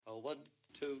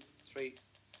2, 3.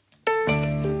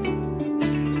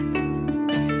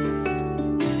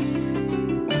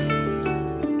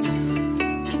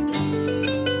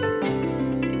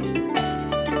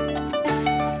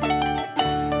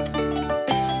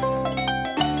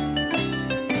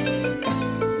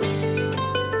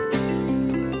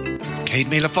 Céad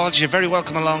Míle Fáilte, you're very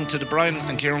welcome along to the Brian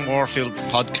and Kieran Warfield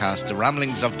podcast, the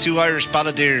ramblings of two Irish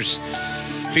balladeers,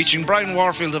 featuring Brian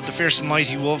Warfield of the fierce and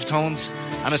mighty Wolf Tones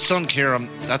and his son Kieran,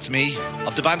 that's me,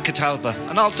 of the band Catalpa,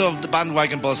 and also of the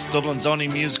Bandwagon Bus, Dublin's only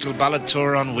musical ballad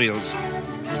tour on wheels.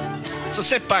 So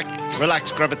sit back, relax,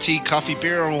 grab a tea, coffee,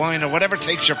 beer or wine or whatever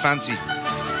takes your fancy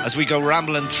as we go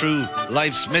rambling through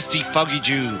life's misty foggy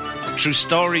dew, through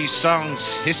stories,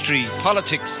 songs, history,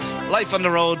 politics, life on the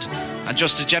road and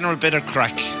just a general bit of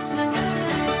crack.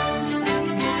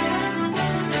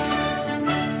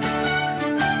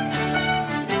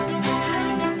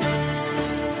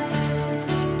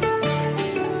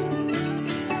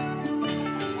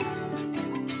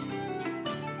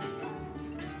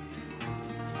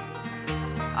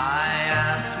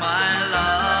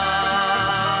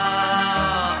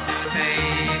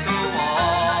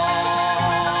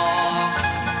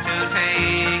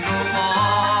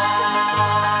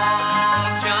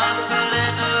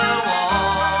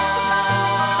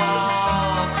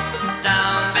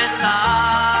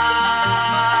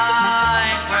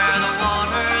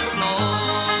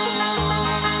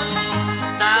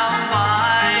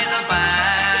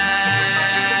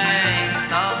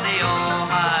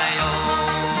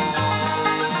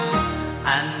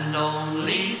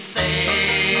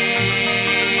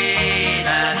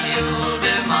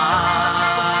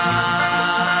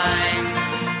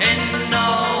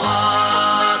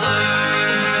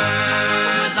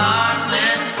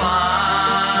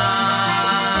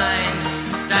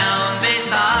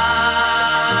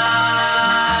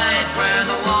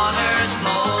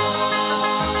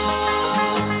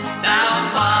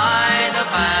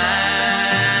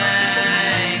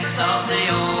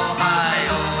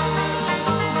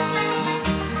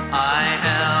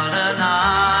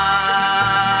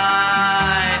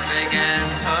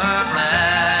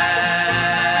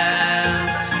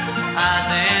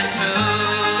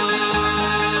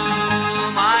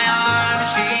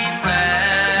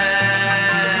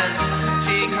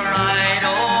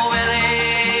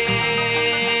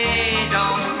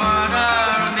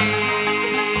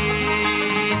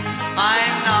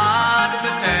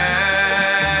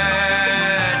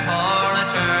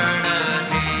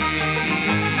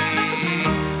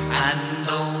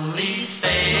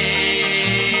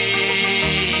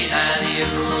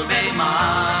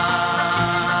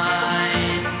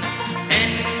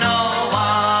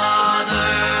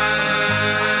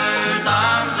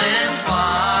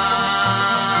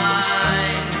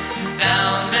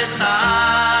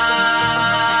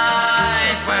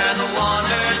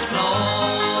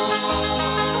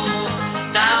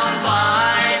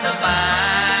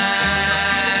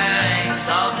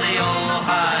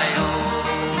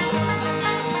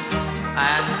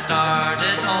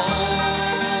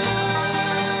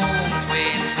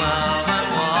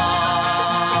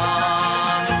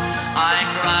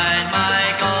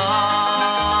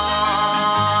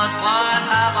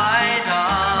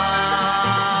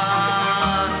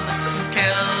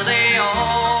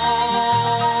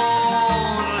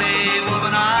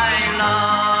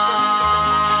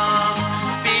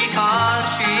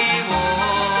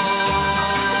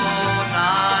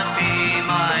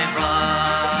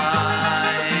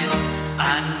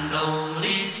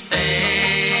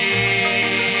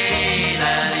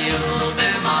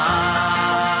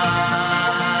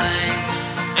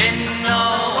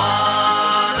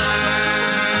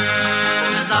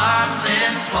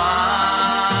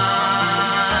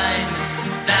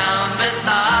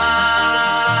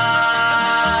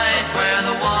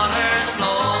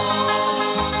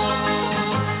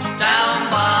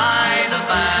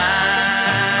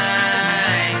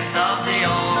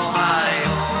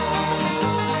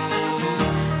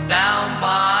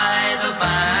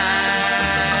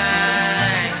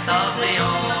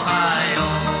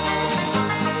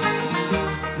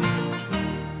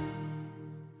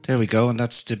 There we go, and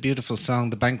that's the beautiful song,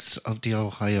 The Banks of the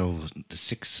Ohio, the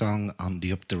sixth song on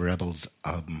the Up the Rebels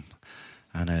album,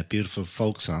 and a beautiful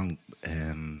folk song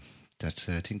that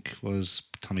I think was,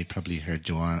 Tommy probably heard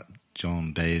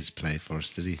Joan Baez play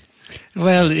first, did he?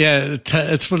 Well, yeah,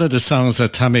 it's one of the songs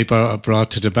that Tommy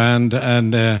brought to the band,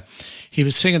 and he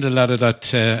was singing a lot of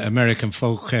that American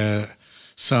folk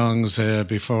songs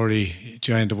before he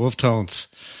joined the Wolf Tones,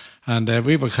 and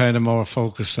we were kind of more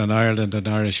focused on Ireland and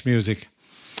Irish music.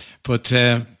 But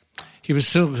he was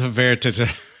soon converted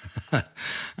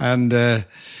And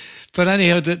but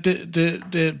anyhow,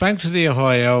 the Banks of the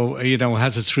Ohio,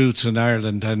 has its roots in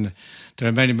Ireland, and there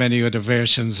are many other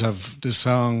versions of the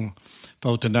song,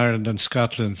 both in Ireland and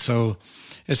Scotland. So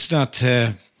it's not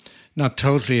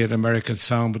totally an American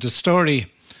song, but the story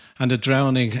and the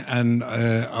drowning and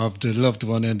of the loved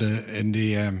one in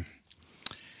the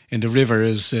river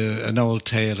is an old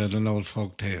tale and an old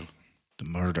folk tale. The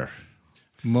murder,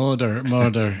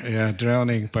 yeah,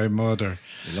 drowning by murder.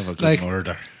 You love a good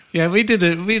murder. Yeah, we did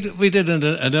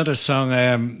another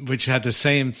song which had the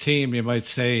same theme, you might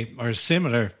say, or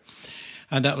similar,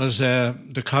 and that was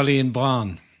the Colleen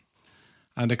Bawn.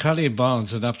 And the Colleen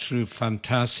Bawn's an absolute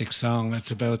fantastic song.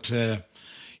 It's about the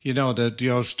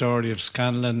old story of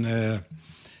Scanlon.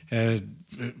 He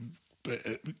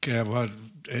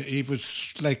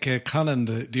was like conning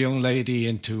the young lady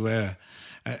into a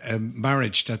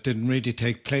marriage that didn't really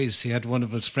take place. He had one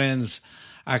of his friends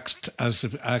act as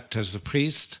a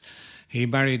priest. He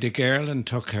married a girl and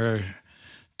took her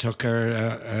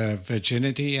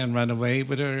virginity and ran away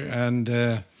with her, and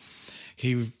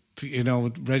he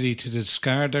ready to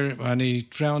discard her, and he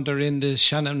drowned her in the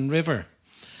Shannon River.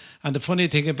 And the funny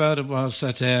thing about it was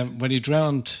that when he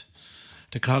drowned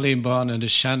the Colleen Bawn in the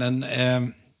Shannon,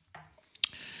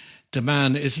 the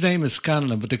man, his name is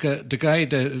Scanlon, but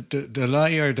the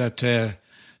lawyer that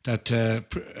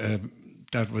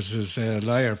was his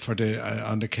lawyer for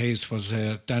on the case was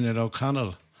Daniel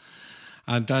O'Connell,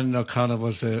 and Daniel O'Connell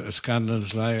was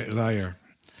Scanlon's lawyer.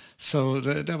 So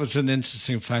that was an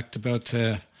interesting fact about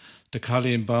the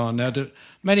Colleen Bawn. Now,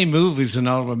 many movies and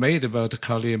all were made about the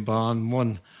Colleen Bawn.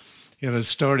 One, the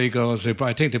story goes, I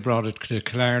think they brought it to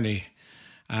Killarney,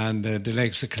 and the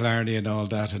Lakes of Killarney and all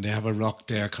that, and they have a rock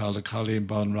there called the Colleen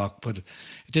Bawn Rock, but it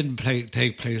didn't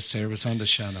take place there. It was on the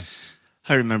Shannon.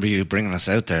 I remember you bringing us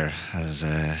out there as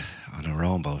on a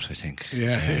rowboat, I think.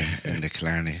 Yeah. In the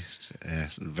Killarney, a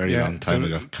very long time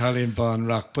ago. Colleen Bawn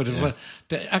Rock. But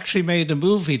they actually made a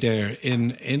movie there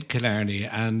in Killarney,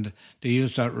 and they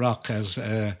used that rock as,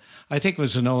 I think it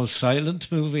was an old silent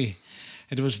movie.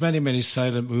 There was many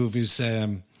silent movies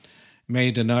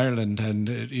made in Ireland,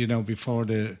 and, before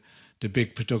the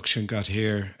big production got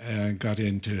here and got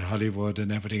into Hollywood and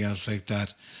everything else like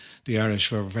that, the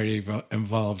Irish were very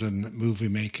involved in movie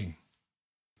making.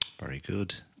 Very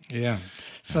good. Yeah.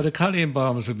 So the Colleen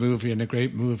Bawn was a movie, and a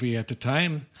great movie at the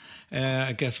time,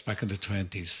 I guess back in the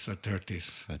 20s or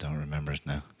 30s. I don't remember it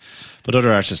now. But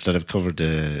other artists that have covered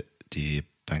the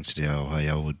Banks of the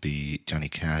Ohio would be Johnny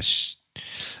Cash,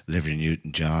 Olivia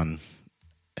Newton-John,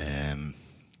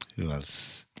 who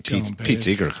else? Pete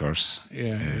Seeger, of course.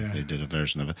 Yeah. They did a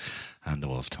version of it. And the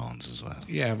Wolf Tones as well.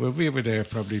 Yeah, well, we were there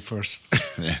probably first.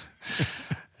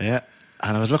 Yeah.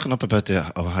 And I was looking up about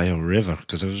the Ohio River,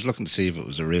 because I was looking to see if it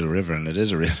was a real river, and it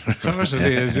is a real river. Of course it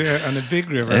is, yeah, and a big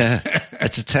river. Yeah.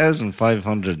 It's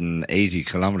 1,580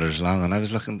 kilometres long, and I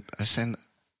was saying,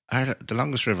 the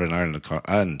longest river in Ireland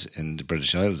and in the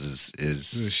British Isles is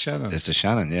the Shannon. It's the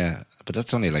Shannon, yeah. But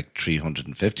that's only like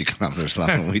 350 kilometres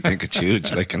long, and we think it's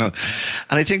huge, And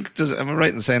I think, am I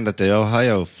right in saying that the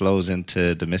Ohio flows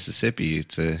into the Mississippi?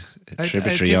 It's a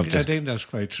tributary of the... I think that's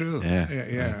quite true.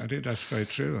 Yeah. I think that's quite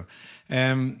true.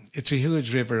 It's a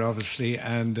huge river, obviously,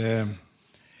 and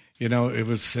it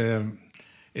was.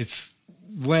 It's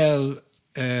well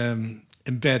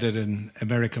embedded in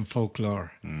American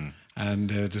folklore, and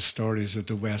the stories of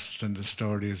the West and the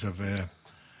stories of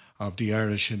the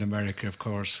Irish in America, of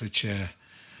course, which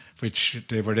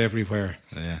they were everywhere.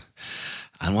 Yeah,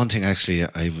 and one thing actually,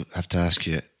 I have to ask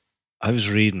you. I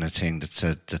was reading a thing that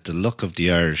said that the luck of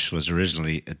the Irish was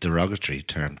originally a derogatory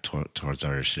term towards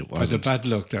Irish. It wasn't. For the bad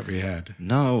luck that we had.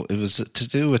 No, it was to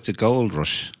do with the gold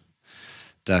rush.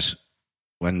 That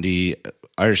when the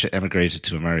Irish emigrated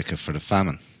to America for the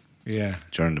famine,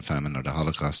 during the famine or the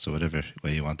Holocaust or whatever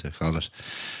way you want to call it,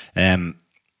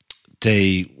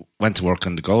 they went to work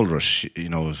on the gold rush.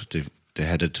 They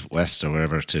headed west or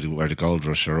wherever to where the gold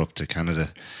rush or up to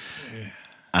Canada,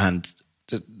 and.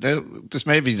 This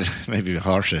may be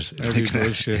horseshit.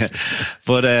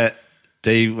 But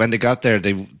when they got there,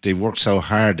 they worked so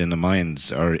hard in the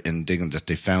mines or in digging that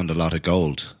they found a lot of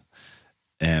gold.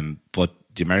 But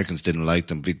the Americans didn't like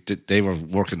them. They were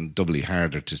working doubly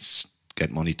harder to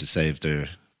get money to save their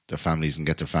families and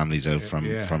get their families out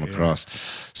from across.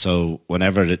 So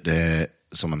whenever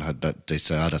someone had that, they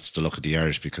said, that's the luck of the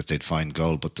Irish because they'd find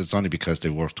gold. But it's only because they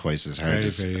worked twice as hard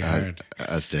as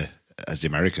the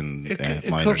American miners.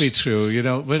 It could be true,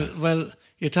 Well,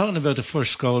 you're talking about the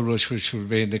first gold rush, which would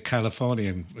be in the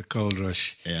Californian gold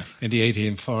rush in the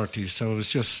 1840s. So it was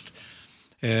just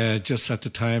at the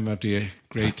time of the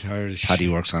Great Irish... Paddy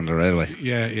works on the railway.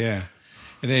 Yeah.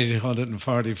 in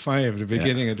 1845, the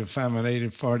beginning of the famine,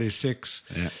 1846,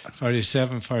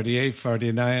 47, 48,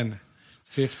 49,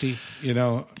 50,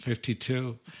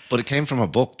 52. But it came from a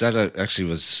book that actually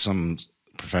was some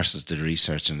professor did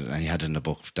research and he had in a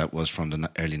book that was from the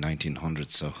early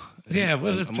 1900s. So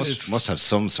it must have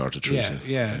some sort of truth.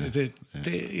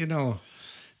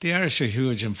 The Irish are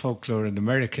huge in folklore in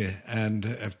America, and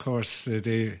of course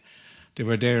they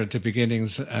were there at the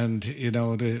beginnings, and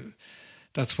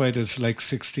that's why there's like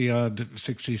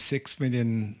 66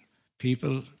 million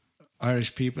people,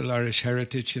 Irish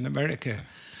heritage in America.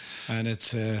 And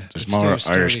there's more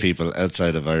Irish people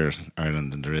outside of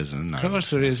Ireland than there is in Ireland. Of course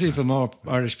there is, even more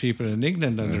Irish people in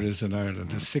England than there is in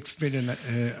Ireland. There's 6 million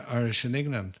Irish in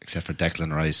England. Except for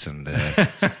Declan Rice and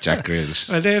Jack Grealish.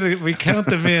 Well, we count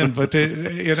them in, but do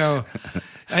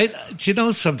you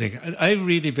know something? I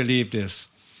really believe this.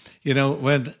 When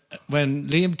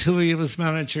Liam Toohey was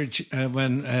manager,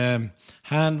 when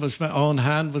Owen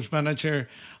Hand was manager,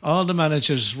 all the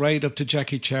managers right up to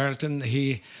Jackie Charlton,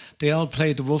 they all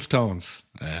played the Wolf Tones.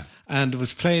 Yeah. And it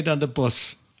was played on the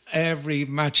bus every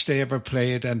match they ever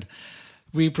played, and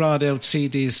we brought out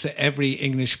CDs to every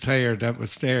English player that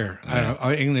was there,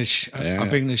 or English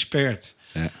birth.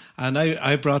 Yeah. And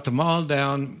I brought them all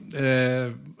down.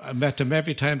 I met them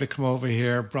every time they come over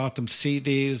here, brought them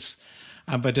CDs.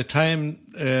 And by the time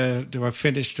they were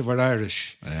finished, they were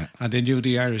Irish. Yeah. And they knew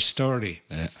the Irish story.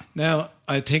 Yeah. Now,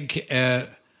 I think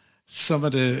some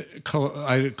of the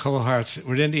cohorts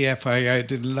within the FII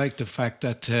didn't like the fact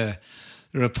that the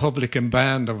Republican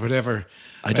band or whatever...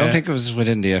 I don't think it was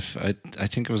within the I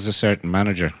think it was a certain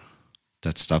manager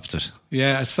that stopped it.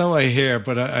 Yeah, so I hear,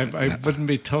 but I wouldn't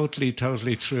be totally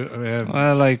true.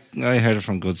 Well, I heard it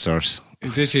from good source.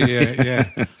 Did you? Yeah.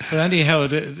 But anyhow,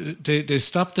 they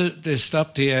stopped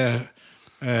the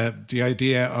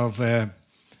idea of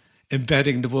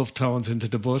embedding the Wolf Tones into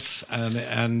the bus,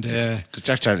 and because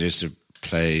Jack Charlton used to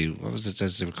play. What was it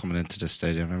as they were coming into the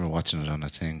stadium? I remember watching it on a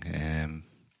thing.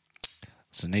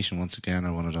 Was it Nation Once Again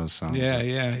or one of those songs?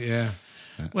 Yeah.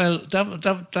 Well,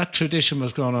 that tradition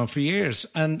was going on for years,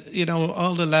 and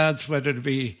all the lads, whether it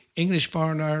be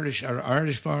English-born Irish or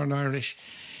Irish-born Irish,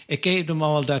 it gave them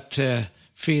all that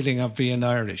feeling of being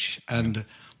Irish, and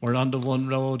we're on the one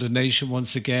road, a nation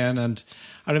once again. And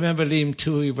I remember Liam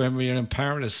Toohey when we were in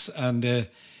Paris, and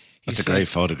that's a great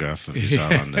photograph of you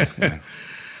on there. Yeah.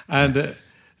 And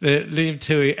Liam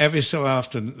Toohey, every so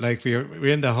often, like we're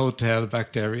in the hotel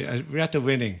back there, we're at the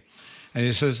winning, and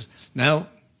he says,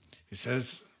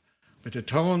 with the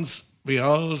Tones, we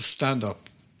all stand up,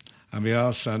 and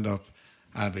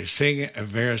and we sing a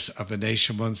verse of the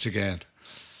nation once again.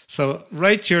 So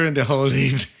right during the whole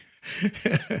evening,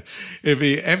 it'd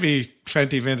be every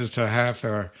 20 minutes or half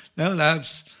hour. Now,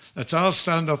 lads, let's all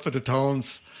stand up for the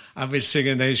Tones, and we'll sing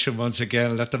a nation once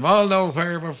again. Let them all know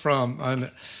where we're from. And,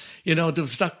 there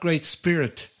was that great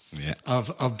spirit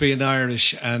of being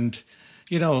Irish. And,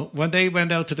 when they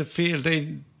went out to the field,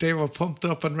 they were pumped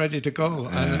up and ready to go.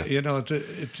 And,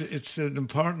 it's an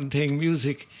important thing.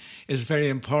 Music is very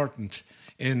important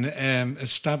in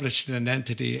establishing an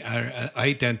entity or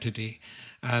identity,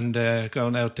 and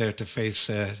going out there to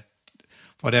face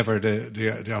whatever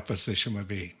the opposition would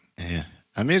be. Yeah.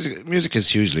 And music is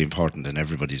hugely important in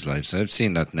everybody's lives. I've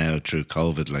seen that now through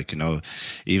COVID.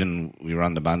 Even we were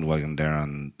on the bandwagon there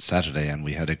on Saturday, and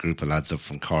we had a group of lads up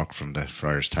from Cork, from the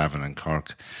Friars Tavern in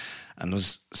Cork, and there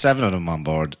was 7 of them on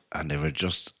board, and they were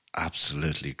just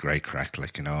absolutely great crack,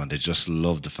 and they just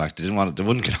loved the fact they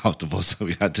wouldn't get off the bus, so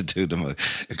we had to do them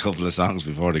a couple of songs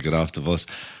before they got off the bus.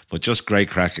 But just great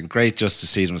crack, and great just to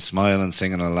see them smiling,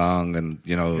 singing along, and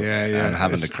and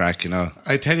having the crack.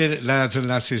 I tell you, lads and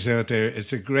lassies out there,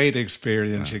 it's a great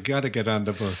experience. You got to get on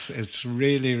the bus. It's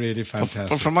really, really fantastic.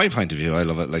 But from my point of view, I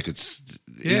love it. It's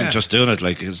even just doing it.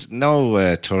 It's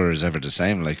no tour is ever the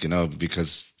same.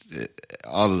 Because.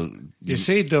 All you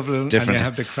see Dublin different. And you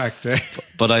have the crack there.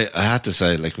 But I had to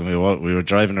say, when we were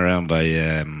driving around by,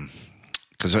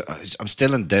 because I'm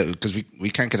still in doubt, because we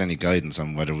can't get any guidance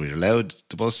on whether we're allowed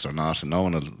the bus or not, and no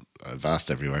one will. I've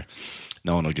asked everywhere.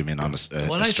 No one will give me an honest.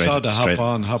 I saw the hop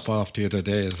on, hop off the other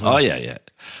day as well. Oh yeah.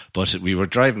 But we were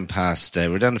driving past.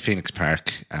 We're down to Phoenix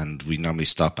Park, and we normally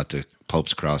stop at the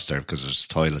Pope's Cross there because there's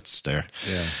toilets there.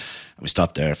 Yeah. We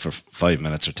stopped there for 5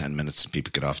 minutes or 10 minutes, and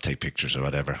people get off, take pictures or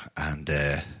whatever. And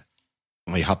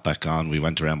when we hopped back on, we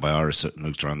went around by Áras and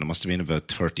Uachtaráin. There must have been about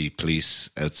 30 police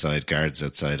guards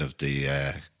outside of the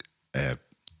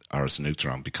Áras and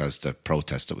Uachtaráin, because the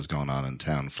protest that was going on in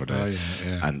town for the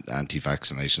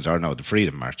anti-vaccinations, or no, the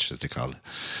Freedom March, as they call it.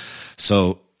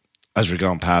 So as we're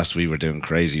going past, we were doing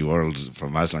Crazy World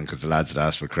from Aslan because the lads had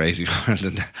asked for Crazy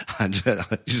World, and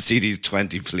you see these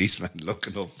 20 policemen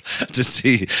looking up to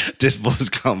see this bus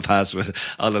going past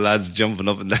with all the lads jumping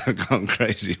up and down going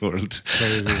Crazy World.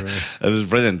 Crazy World. It was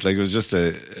brilliant. Like, it was just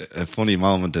a funny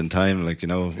moment in time, like, you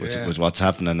know, with what's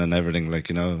happening and everything, like,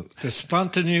 you know. The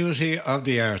spontaneity of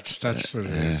the arts, that's what it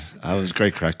is. It was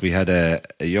great crack. We had a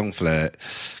young fella,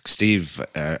 Steve,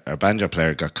 our banjo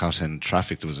player, got caught in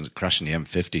traffic. There was a crash in the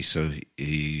M50, so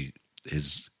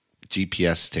his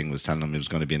GPS thing was telling him he was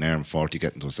going to be an hour and 40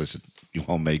 getting to us. I said, you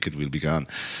won't make it, we'll be gone.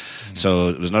 So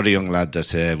it was another young lad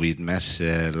that we'd met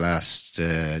last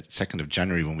 2nd of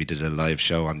January when we did a live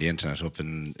show on the internet up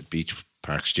in Beach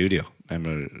Park Studio.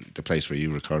 Remember the place where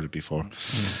you recorded before?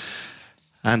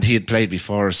 And he had played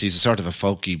before us. He's a sort of a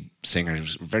folky singer. He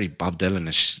was very Bob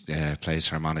Dylan-ish, plays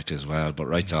harmonica as well, but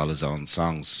writes all his own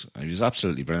songs. He was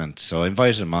absolutely brilliant. So I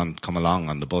invited him on, come along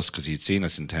on the bus, because he'd seen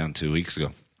us in town 2 weeks ago.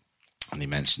 And he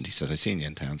said, I seen you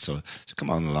in town, so come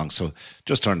on along. So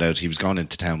just turned out he was going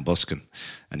into town busking,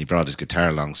 and he brought his guitar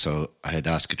along. So I had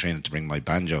asked Katrina to bring my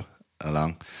banjo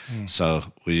along. So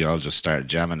we all just started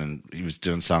jamming, and he was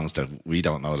doing songs that we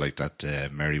don't know, like that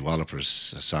Mary Walloper's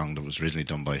song that was originally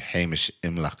done by Hamish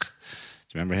Imlach.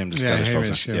 Do you remember him? The Scottish folk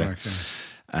Hamish singer?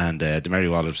 Imlach, And the Mary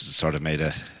Wallopers sort of made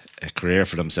a career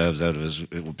for themselves out of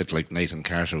it, a bit like Nathan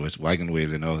Carter with Wagon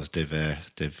Wheel. You know,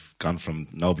 they've gone from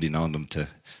nobody knowing them to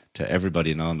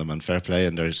everybody knowing them, and fair play,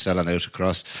 and they're selling out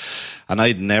across. And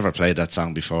I'd never played that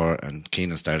song before, and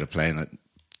Keenan started playing it,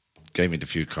 gave me the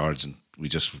few chords, and we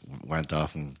just went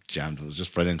off and jammed. It was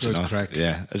just brilliant. Good you know. crack.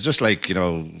 Yeah, it was just like, you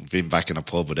know, being back in a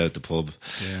pub without the pub.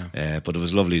 Yeah. But it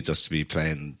was lovely just to be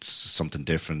playing something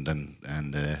different, and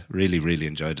really, really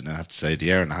enjoyed it. And I have to say,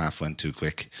 the hour and a half went too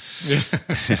quick. Yeah.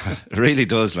 It really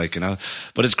does, like, you know.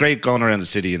 But it's great going around the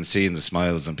city and seeing the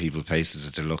smiles on people's faces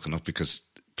that they're looking up, because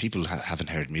people haven't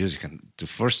heard music, and the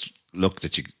first look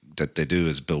that they do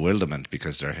is bewilderment,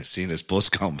 because they're seeing this bus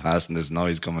going past and there's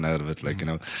noise coming out of it, like, you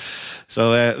know.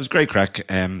 So it was great crack.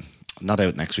 Not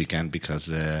out next weekend because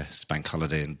it's bank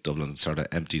holiday in Dublin, sort of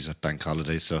empties at bank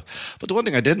holiday. So, but the one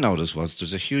thing I did notice was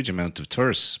there's a huge amount of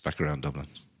tourists back around Dublin.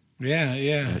 Yeah.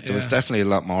 There was definitely a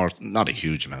lot more, not a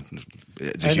huge amount.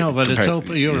 I know, but it's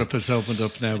open. Europe has opened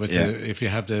up now, but if you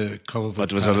have the COVID. But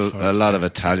there was a lot of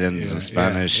Italians and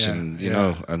Spanish and, you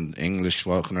know, and English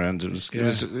walking around. It was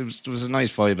a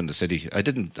nice vibe in the city.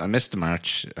 I missed the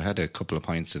march. I had a couple of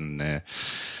pints in, do you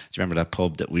remember that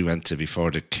pub that we went to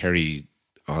before the Kerry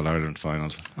All-Ireland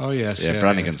final? Oh, yes. Yeah,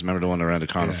 Brannigan's. Remember the one around the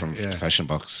corner from Fashion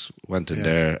Box? Went in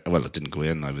there. Well, it didn't go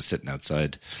in. I was sitting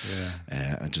outside.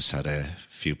 And just had a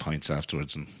few pints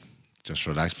afterwards and just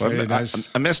relaxed. But nice.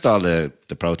 I missed all the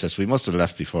protests. We must have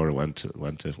left before it went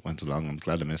along. I'm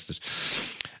glad I missed it.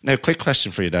 Now, quick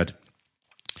question for you, Dad.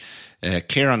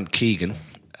 Kieran Keegan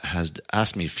has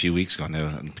asked me a few weeks ago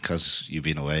now, and because you've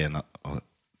been away and I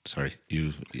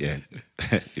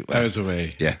was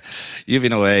away. Yeah, you've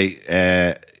been away.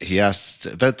 He asked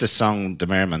about the song "The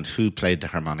Merman." Who played the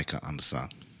harmonica on the song?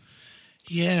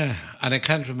 Yeah, and I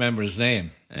can't remember his name.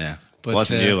 Yeah, but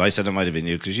wasn't you? I said it might have been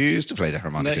you because you used to play the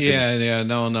harmonica.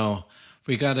 No.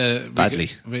 We got a badly.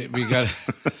 We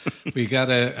got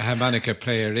a harmonica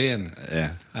player in.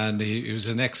 Yeah, and he was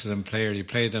an excellent player. He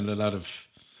played on a lot of.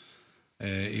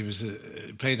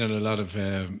 Played on a lot of.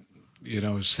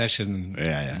 Session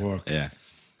work. Yeah.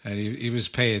 And he was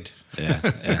paid.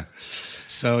 Yeah.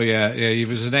 So, he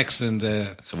was an excellent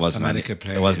harmonica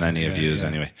player. There wasn't any abuse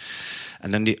anyway.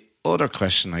 And then the other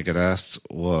question I got asked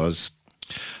was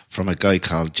from a guy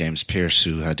called James Pearce,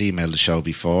 who had emailed the show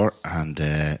before, and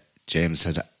James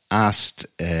had asked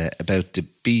about the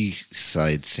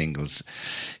B-side singles.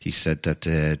 He said that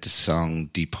the song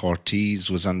Deportees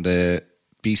was on the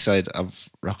B-side of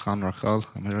Rock On, Rock All.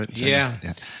 Am I right in saying that?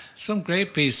 Yeah. Some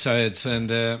great B-sides,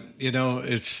 and I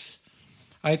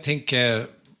think the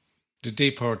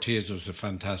Deportees was a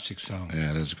fantastic song.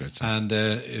 Yeah, that was a great song. And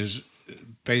is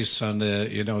based on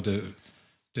the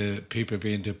people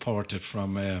being deported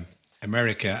from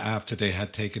America after they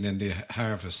had taken in the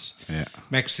harvest. Yeah,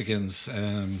 Mexicans.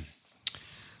 I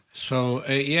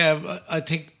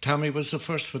think Tommy was the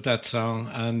first with that song,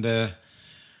 and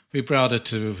we brought it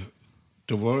to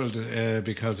the world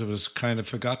because it was kind of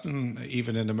forgotten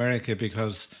even in America,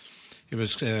 because it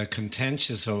was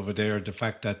contentious over there, the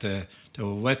fact that they were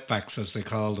wetbacks, as they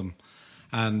called them,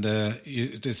 and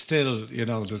there's still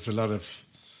there's a lot of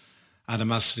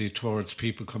animosity towards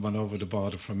people coming over the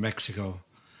border from Mexico,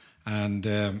 and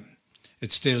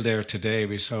it's still there today.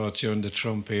 We saw it during the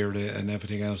Trump era and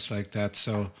everything else like that.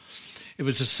 So it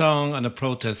was a song and a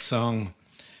protest song,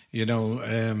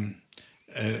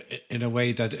 in the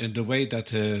way that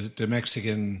the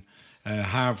Mexican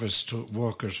harvest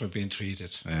workers were being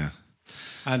treated. Yeah.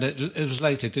 And it was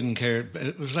like they didn't care.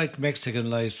 It was like Mexican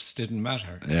lives didn't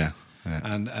matter. Yeah.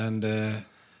 And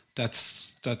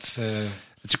that's it's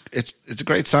a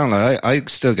great song. Like, I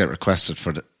still get requested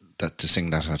for that to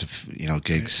sing that at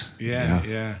gigs.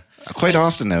 Yeah. Quite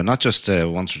often now, not just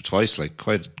once or twice. Like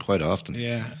quite often.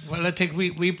 Yeah. Well, I think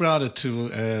we brought it to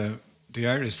the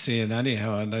Irish scene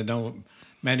anyhow, and I know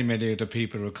many of the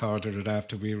people recorded it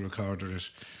after we recorded it,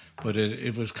 but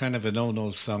it was kind of a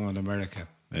no song in America.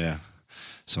 Yeah.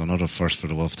 So another first for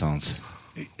the Wolfe Tones.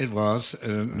 It was,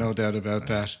 no doubt about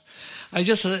that. I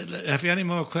just have you any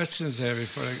more questions there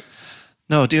before I?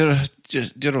 No, the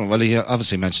other one. Well, he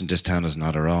obviously mentioned This Town Is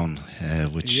Not Our Own,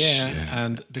 which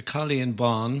and the Colleen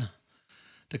Bawn,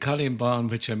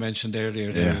 which I mentioned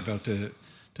earlier there about the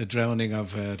drowning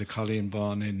of the Colleen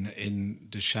Bawn in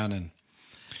the Shannon.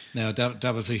 Now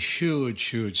that was a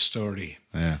huge story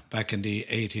back in the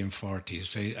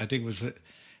 1840s. I think it was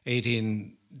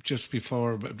just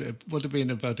before, it would have been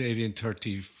about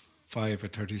 1835 or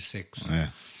 36. Yeah.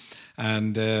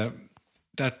 And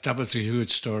that was a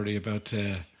huge story about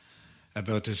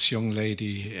this young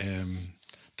lady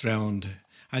drowned,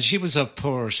 and she was of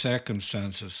poor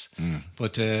circumstances.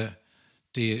 But the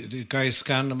guy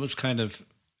Scanlon was kind of,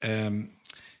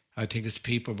 I think his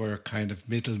people were kind of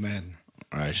middlemen,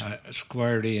 right?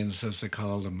 Squarians as they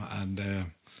call them, and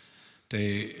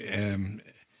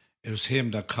it was him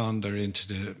that conned her into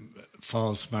the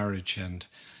false marriage, and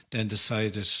then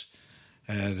decided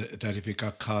that if he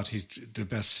got caught, the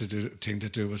best thing to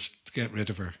do was to get rid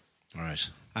of her. Right.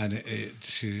 And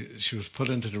she was put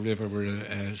into the river with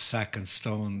a sack and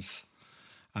stones,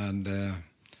 and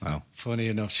wow. Funny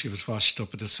enough, she was washed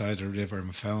up at the side of the river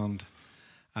and found.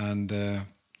 And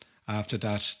after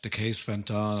that, the case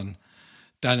went on.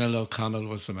 Daniel O'Connell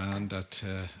was the man that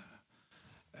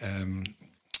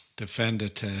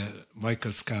defended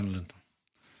Michael Scanlon,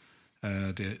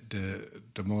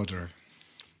 the murderer.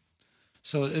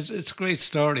 So it's a great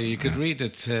story. You could read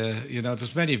it.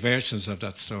 There's many versions of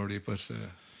that story, but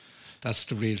that's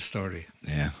the real story.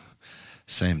 Yeah.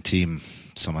 Same team.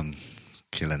 Someone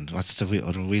killing. What's the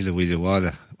other Wheelie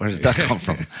Walla? Where did that come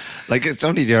from? Like, it's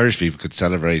only the Irish people could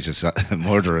celebrate a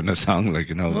murder in a song,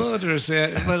 Murders,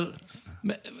 yeah. Well,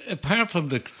 apart from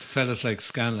the fellas like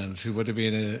Scanlon's, who would have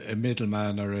been a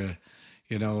middleman or a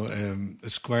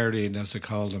squarian, as they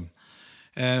call them.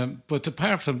 But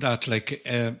apart from that,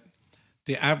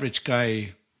 the average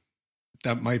guy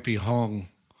that might be hung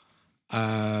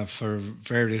for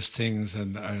various things,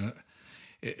 and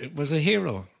it was a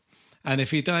hero. And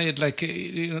if he died,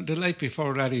 the night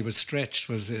before that he was stretched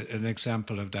was an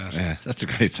example of that. Yeah, that's a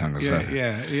great song as well.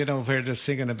 Yeah, where they're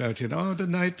singing about, the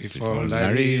night before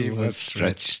Larry was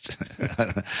stretched.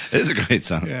 It is a great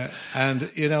song. Yeah, and,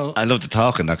 I love the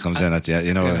talking that comes in at the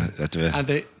end, at the... And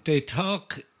they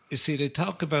talk, they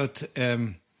talk about,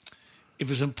 it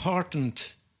was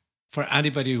important for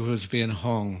anybody who was being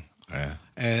hung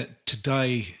to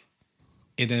die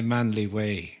in a manly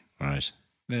way. Right.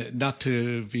 Not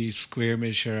to be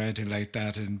squeamish or anything like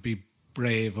that, and be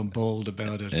brave and bold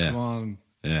about it. Yeah. Come on,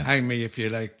 hang me if you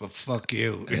like, but fuck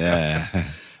you. Yeah.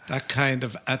 That kind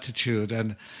of attitude.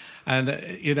 And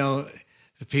the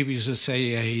people used to say,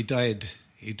 yeah, he died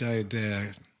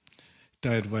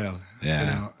well.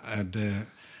 Yeah. And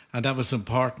that was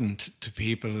important to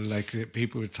people. Like,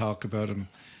 people would talk about him.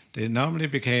 They normally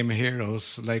became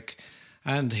heroes,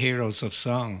 and heroes of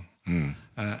song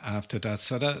after that.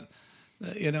 So that...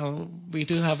 we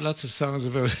do have lots of songs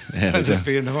about fellas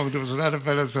being hung. There was a lot of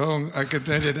fellas hung, I can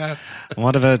tell you that. And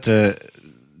what about the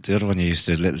other one you used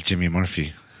to, Little Jimmy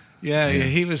Murphy? Yeah,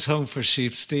 he was hung for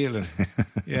sheep stealing.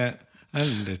 Yeah.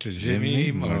 And Little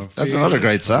Jimmy Murphy. That's another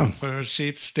great song. For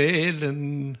sheep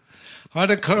stealing. Or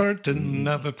the curtain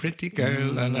of a pretty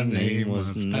girl, and her name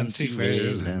was Nancy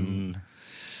Whalen.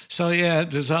 So, yeah,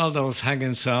 there's all those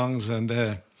hanging songs, and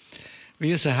we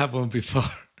used to have one before.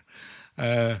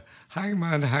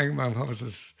 Hangman, what was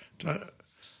this?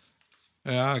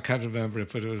 I can't remember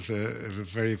it, but it was a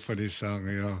very funny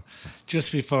song,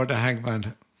 Just before the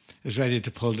hangman is ready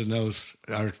to pull the nose,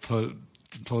 or pull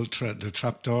the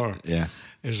trap door,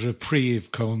 his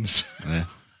reprieve comes. Yeah.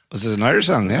 Was it an Irish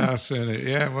song, yeah?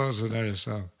 Yeah, it was an Irish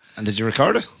song. And did you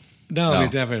record it? No, we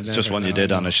never. It's just one you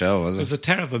did on a show, was it? There's a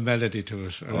terrible melody to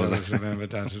it. I always remember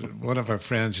that. One of our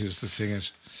friends used to sing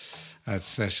it at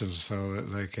sessions, so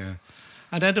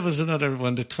and then there was another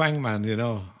one, the Twang Man,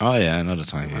 Oh yeah, another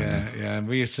Twang Man. Yeah. And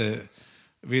we used to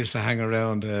hang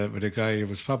around with a guy who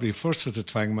was probably first with the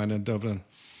Twang Man in Dublin,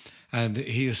 and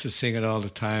he used to sing it all the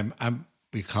time. And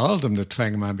we called him the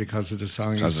Twang Man because of the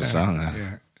song. Because of the song,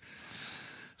 yeah.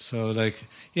 So, I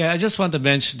just want to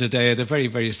mention today, I had a very,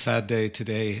 very sad day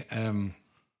today.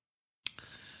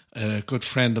 A good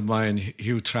friend of mine,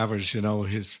 Hugh Travers,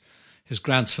 his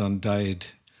grandson died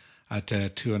at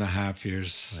 2.5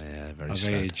 years very of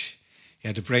sad. age. He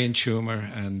had a brain tumour,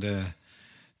 and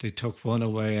they took one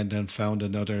away and then found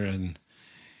another. And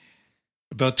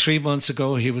about 3 months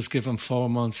ago, he was given 4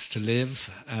 months to live,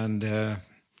 and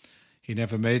he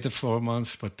never made the 4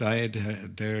 months, but died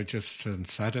there just on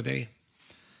Saturday.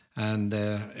 And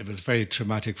it was very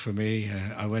traumatic for me.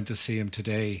 I went to see him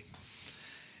today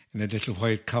in a little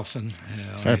white coffin.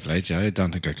 Fair play, Joe. I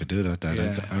don't think I could do that.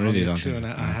 I really don't think. I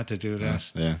had to do that.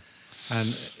 Yeah.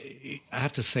 And I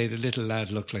have to say, the little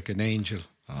lad looked like an angel.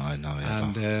 Oh, I know. Yeah,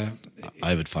 and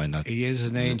I would find that he is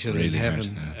an angel really in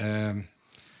heaven, hard,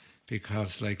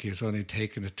 because he's only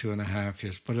taken it 2.5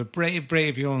 years. But a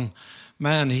brave young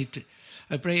man.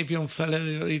 A brave young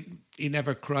fellow. He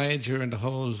never cried during the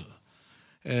whole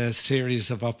series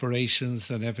of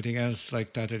operations and everything else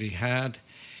like that he had.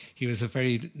 He was a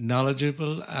very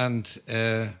knowledgeable and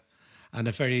a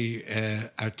very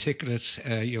articulate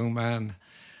young man,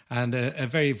 and a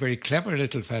very, very clever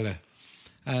little fella.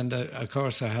 And of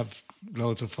course, I have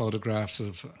loads of photographs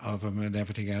of him and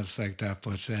everything else like that.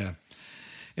 But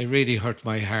it really hurt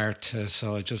my heart.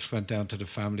 So I just went down to the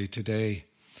family today,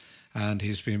 and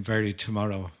he's being buried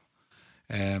tomorrow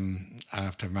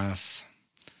after Mass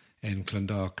in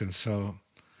Clondalkin. So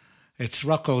it's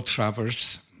Rocco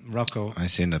Travers. Rocco. I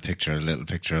seen a little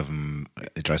picture of him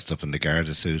dressed up in the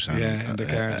Garda suit. And, in the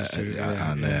Garda suit.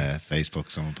 On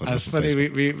Facebook, someone put it up. It's funny.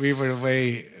 We were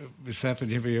away. We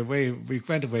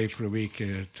went away for a week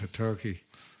to Turkey,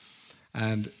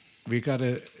 and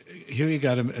Huey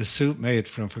got him a suit made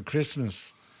for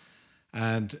Christmas,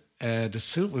 and the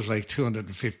suit was like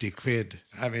 250 quid.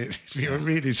 I mean, we were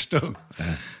really stung.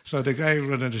 So the guy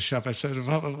running the shop, I said,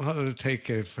 "What would it take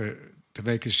to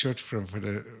make a shirt for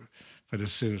the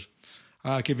suit?"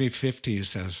 Give me 50. He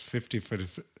says 50 for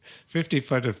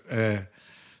the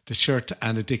shirt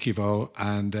and a dicky bow,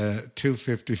 and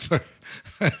 250 for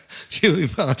Huey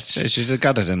Bond. You should have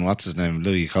got it in what's his name,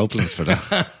 Louis Copeland's for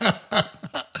that.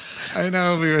 I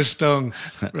know, we were stung.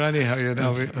 But anyhow, you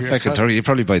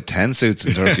probably buy 10 suits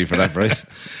in Turkey for that price.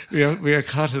 we are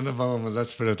caught in the moment.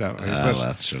 Let's put it that way.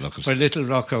 Well, sure. Look for little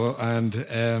Rocco and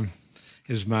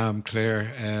his mum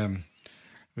Claire.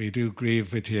 We do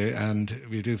grieve with you, and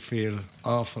we do feel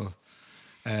awful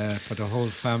for the whole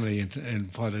family, and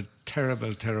what a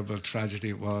terrible, terrible tragedy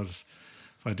it was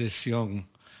for this young.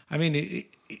 I mean,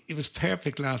 it was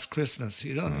perfect last Christmas.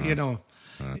 He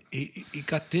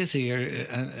got dizzy,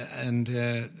 and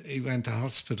he went to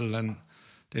hospital, and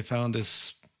they found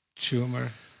this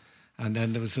tumour, and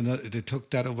then there was another. They took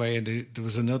that away, and there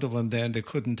was another one. Then they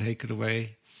couldn't take it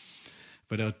away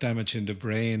without damaging the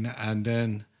brain, and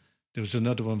then there was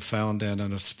another one found then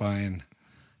on his spine,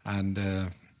 and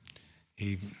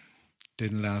he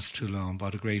didn't last too long.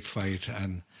 But a great fight,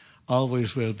 and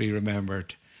always will be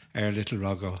remembered. Our little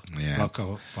Rocco,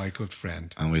 my good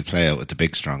friend. And we'll play out with the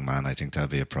big strong man. I think that'll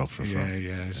be appropriate for him.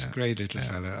 Yeah, it's a great little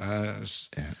fella.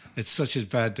 It's such a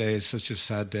bad day, it's such a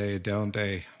sad day, a down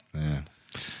day. Yeah,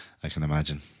 I can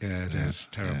imagine. Yeah, it is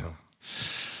terrible.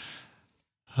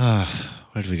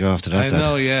 Where do we go after that?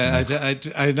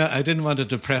 I know, I didn't want to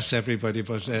depress everybody,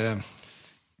 but I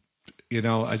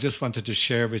just wanted to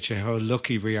share with you how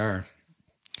lucky we are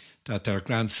that our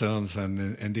grandsons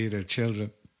and indeed our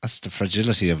children. That's the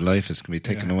fragility of life. It can be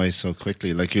taken away so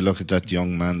quickly. Like you look at that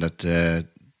young man that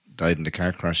died in the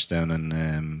car crash down, and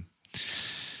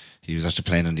he was actually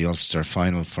playing in the Ulster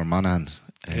final for Monaghan.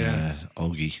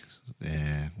 Ogie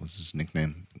was his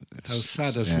nickname. How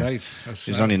sad is life?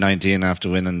 He was only 19 after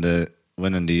winning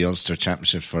the Ulster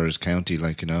Championship for his county,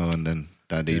 and then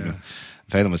that evening.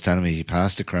 Phelan was telling me he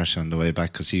passed the crash on the way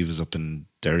back because he was up in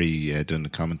Derry doing the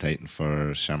commentating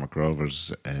for Shamrock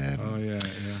Rovers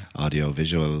audio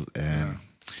visual,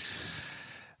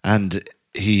 and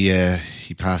he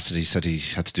passed it. He said he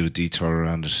had to do a detour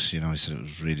around it. He said it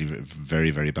was really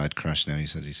very, very bad crash. Now he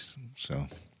said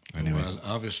anyway. Well,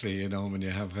 obviously, when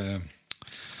you have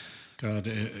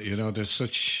there's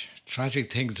such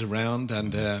tragic things around,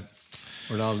 and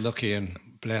we're all lucky and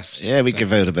blessed. Yeah, we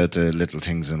give out about the little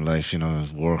things in life,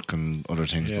 work and other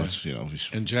things, but we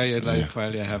should enjoy your life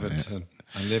while you have it, and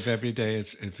live every day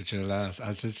as if it's your last,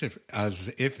 as if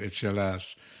it's your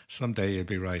last. Someday you'll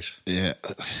be right. Yeah,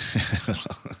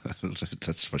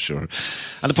 that's for sure.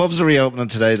 And the pubs are reopening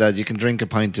today, Dad. You can drink a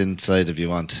pint inside if you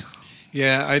want.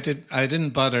 Yeah, I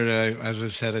didn't bother. As I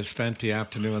said, I spent the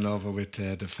afternoon over with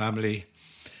the family,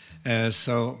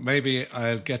 So maybe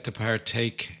I'll get to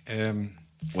partake.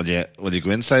 Will you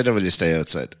go inside or will you stay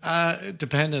outside?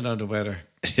 Depending on the weather.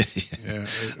 Yeah.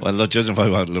 Well, look, judging by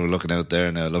what we're looking out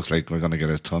there now, it looks like we're going to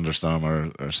get a thunderstorm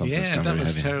or something. Yeah, that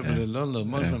was heavy. terrible in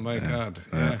London, wasn't it? My God.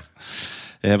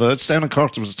 Yeah, but it's down in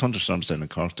Cork. There was a thunderstorm down in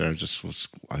Cork there.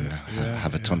 I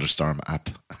have a thunderstorm app.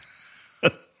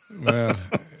 Well,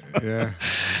 yeah.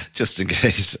 Just in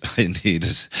case I need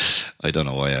it. I don't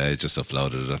know why. I just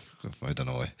uploaded it. I don't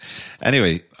know why.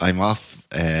 Anyway, I'm off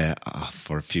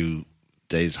for a few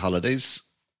days holidays.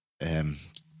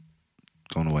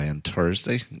 Going away on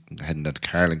Thursday, heading to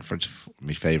Carlingford,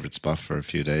 my favourite spot for a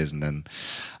few days, and then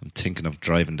I'm thinking of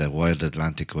driving the Wild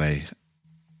Atlantic Way.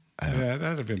 Yeah,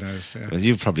 that'd be nice. Yeah. Well,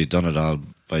 you've probably done it all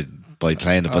by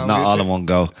playing it, but not all in one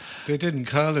go. They didn't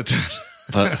call it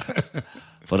that.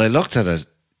 But I looked at it,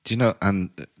 and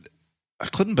I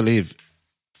couldn't believe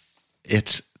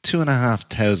it's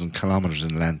 2,500 kilometres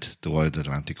in length, the Wild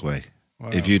Atlantic Way.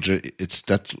 Wow.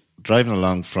 That's driving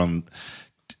along from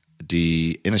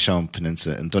the Inishowen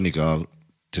Peninsula in Donegal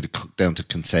down to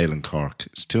Kinsale in Cork.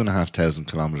 It's 2,500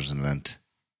 kilometres in length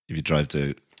if you drive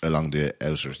along the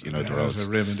outer, the roads.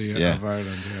 Outer rim of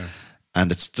Ireland, yeah.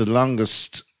 And it's the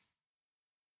longest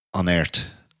on Earth,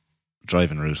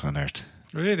 driving route on Earth.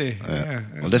 Really? Yeah.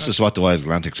 Well, this is what the Wild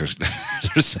Atlantics are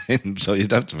saying, so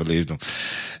you'd have to believe them.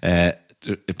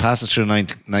 It passes through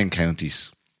nine counties.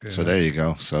 Yeah. So there you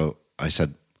go. So I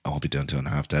said, I won't be doing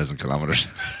 2,500 kilometres.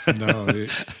 No,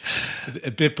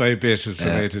 bit by bit is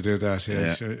the way to do that.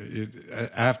 Yeah. Sure.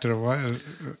 After a while,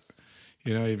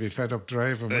 you'd be fed up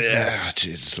driving. Yeah,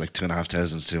 it's like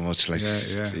 2,500 is too much. Like,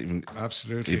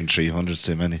 absolutely. Even 300 is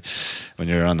too many when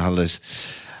you're on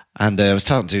holidays. And I was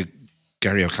talking to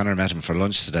Gary O'Connor, met him for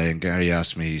lunch today, and Gary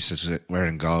asked me, he says, where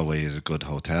in Galway is a good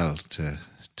hotel to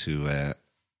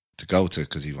go to,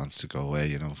 because he wants to go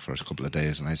away, for a couple of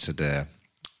days. And I said, the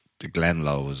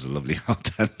Glenlow was a lovely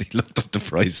hotel. He looked up the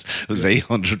price. It was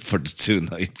 800 for the 2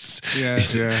 nights. Yeah,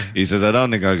 he says, I don't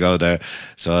think I'll go there.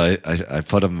 So I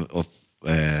put him up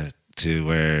to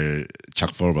where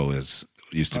Chuck Furbo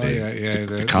used to be.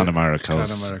 The Connemara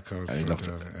Coast.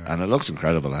 And it looks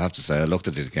incredible, I have to say. I looked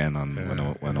at it again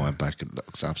when I went back. It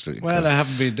looks absolutely incredible. I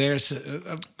haven't been there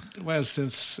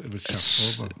since it was Chuck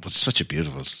Furbo. But it's such a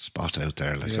beautiful spot out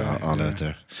there, all out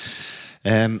there.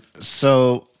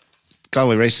 So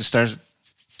Galway races started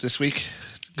this week.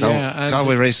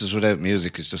 Galway races without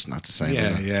music is just not the same.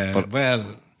 Yeah. But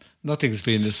nothing's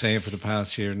been the same for the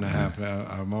past year and a half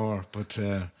or more. But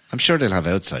I'm sure they'll have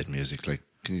outside music.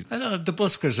 I know the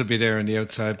buskers will be there on the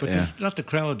outside, but there's not the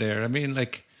crowd there. I mean, the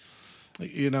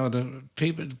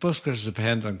buskers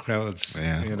depend on crowds.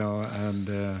 Yeah. And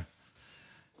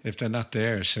if they're not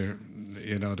there, sure,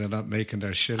 they're not making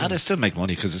their shillings. And they still make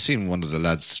money, because I've seen one of the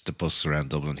lads that busts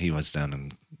around Dublin. He was down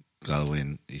in Galway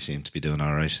and he seemed to be doing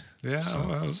all right. Yeah,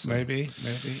 maybe.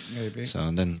 So,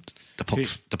 and then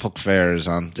the Puck Fair is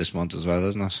on this month as well,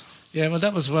 isn't it? Yeah, well,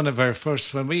 that was one of our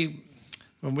first, when we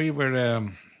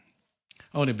were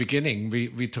only beginning,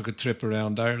 we took a trip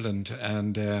around Ireland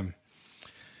and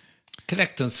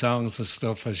collecting songs and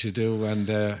stuff, as you do, and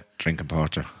drinking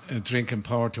porter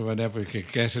whenever we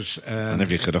could get it,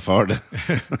 whenever you could afford it.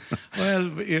 Well,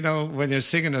 when you're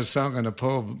singing a song in a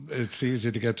pub, it's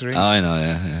easy to get drink. I know,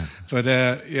 yeah. But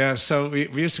so we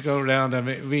used to go around, and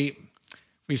we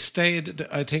stayed,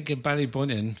 I think, in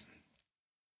Ballybunion,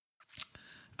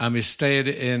 and we stayed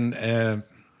in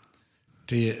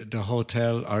the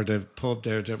hotel or the pub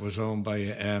there that was owned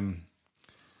by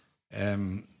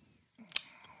I'm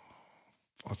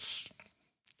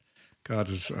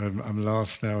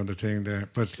lost now on the thing there.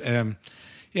 But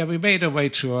we made our way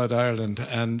throughout Ireland,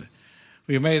 and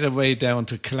we made our way down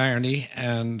to Killarney,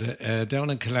 and down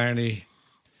in Killarney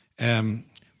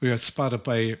we were spotted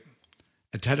by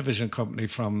a television company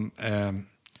from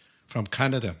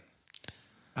Canada,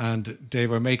 and they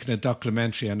were making a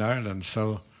documentary in Ireland,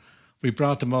 so we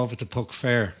brought them over to Puck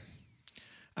Fair,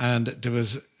 and there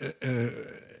was a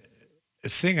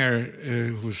singer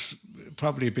who was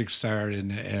probably a big star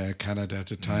in Canada at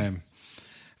the time,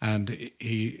 and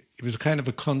he was kind of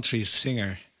a country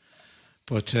singer,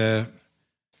 but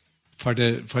for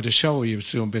the show he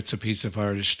was doing bits and pieces of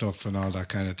Irish stuff and all that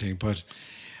kind of thing. But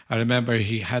I remember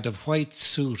he had a white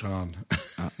suit on.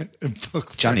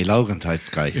 Johnny Logan type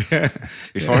guy.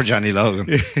 Before Johnny Logan.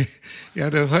 He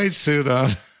had a white suit on,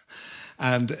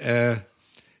 and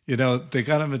they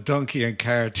got him a donkey and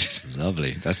cart.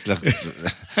 Lovely. That's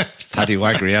Paddy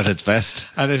Waggery at its best.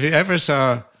 And if you ever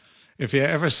saw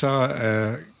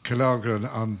Killorglin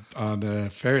on a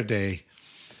fair day,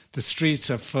 the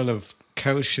streets are full of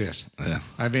cow shit. Yeah.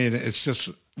 I mean, it's just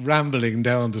rambling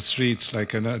down the streets,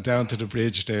 like down to the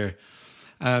bridge there.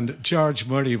 And George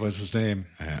Murray was his name.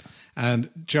 Yeah. And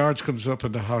George comes up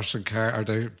in the horse and cart, or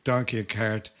the donkey and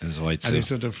cart. His white suit. And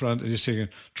he's in the front and he's singing,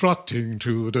 "Trotting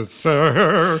to the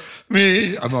fair,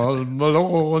 me, I'm all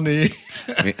Maloney."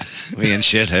 me and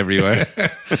shit everywhere.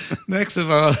 Next of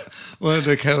all, one of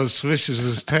the cows swishes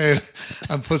his tail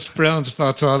and puts brown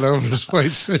spots all over his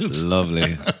white suit.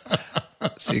 Lovely.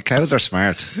 See, cows are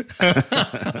smart.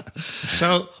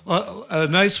 So a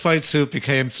nice white suit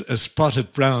became a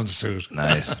spotted brown suit.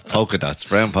 Nice. Polka dots,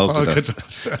 brown polka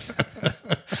dots.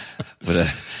 With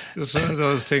It's one of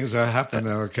those things that happen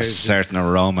now a occasionally. certain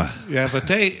aroma. Yeah, but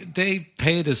they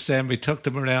paid us then. We took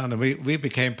them around, and we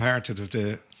became part of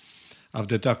the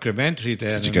documentary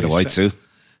then. Did you get a white suit?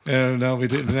 No, we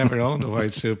didn't. Never owned a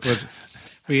white suit, but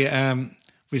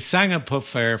we sang at Pub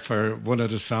Fair for one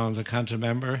of the songs. I can't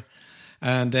remember.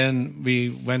 And then we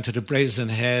went to the Brazen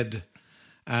Head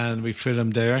and we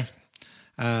filmed there.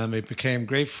 And we became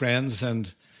great friends,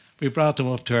 and we brought them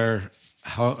up to our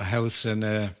house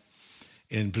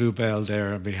in Bluebell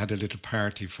there, and we had a little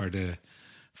party for the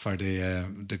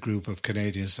group of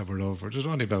Canadians that were over. There was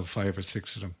only about 5 or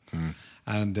 6 of them.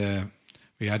 And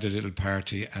we had a little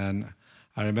party, and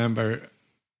I remember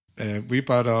we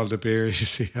bought all the beer. You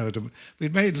see how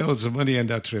we'd made loads of money on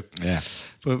that trip. Yeah.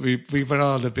 But we bought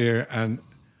all the beer, and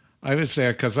I was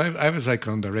there because I was like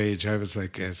underage. I was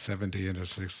like 17 or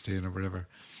 16 or whatever.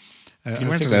 You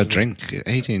weren't allowed to drink.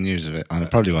 18 years of it. And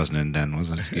it probably wasn't in then, was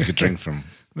it? You could drink from...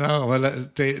 No, well,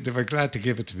 they were glad to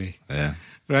give it to me. Yeah.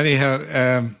 But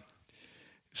anyhow,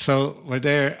 so we're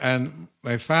there, and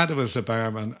my father was the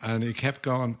barman, and he kept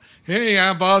going, "Here you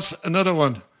are, boss, another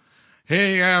one.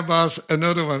 Here you are, boss,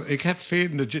 another one." He kept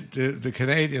feeding the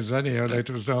Canadians anyhow, like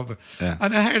there was no... Yeah.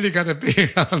 And I hardly got a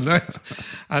beer all night.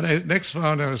 And next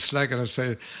morning I was slacking and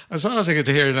saying, all I could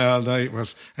hear all night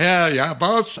was, "Yeah, yeah,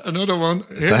 boss, another one.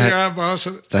 Here you are, boss."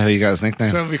 Is that how you got his nickname?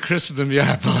 So we christened him,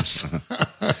 "Yeah, boss."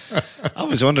 I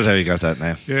always wondered how you got that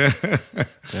name. Yeah.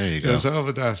 There you go. It was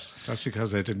over that. That's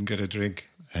because I didn't get a drink.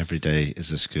 Every day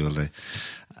is a school day.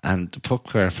 And the Puck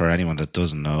Fair, for anyone that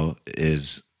doesn't know,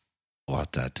 is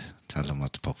what, Dad? Tell them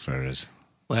what the Puck Fair is.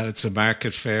 Well, it's a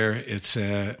market fair. It's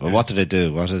well, what do they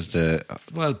do? What is the...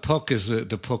 Well, Puck is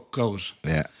the Puck goat.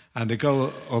 Yeah. And they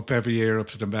go up every year up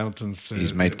to the mountains.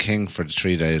 He's made king for the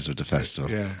 3 days of the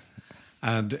festival. Yeah.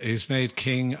 And he's made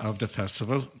king of the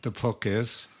festival, the Puck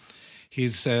is.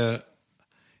 He's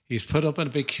put up on a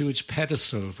big, huge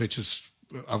pedestal, which is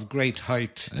of great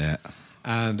height. Yeah.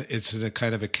 And it's in a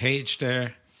kind of a cage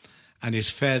there. And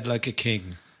he's fed like a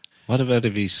king. What about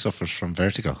if he suffers from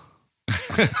vertigo?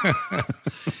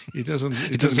 He doesn't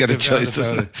get a choice,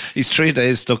 doesn't he? He's 3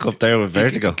 days stuck up there with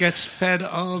vertigo. He gets fed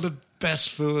all the best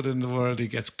food in the world. He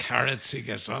gets carrots. He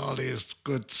gets all these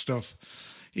good stuff.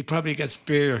 He probably gets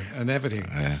beer and everything.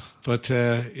 Yeah. But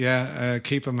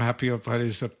keep him happy up while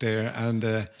he's up there. And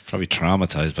probably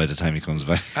traumatised by the time he comes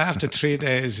back. After 3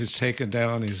 days, he's taken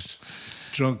down. He's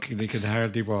drunk and he can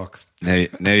hardly walk.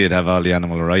 Now you'd have all the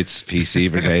animal rights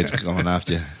PC brigade coming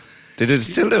after you. Do they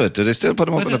still do it? Do they still put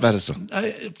him up on a pedestal?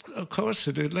 Of course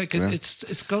they do. Like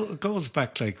it goes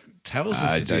back like thousands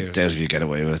of years. I doubt if you get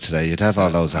away with it today. You'd have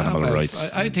all those animal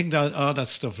rights. I think that all that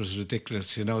stuff is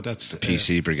ridiculous. You know, that's the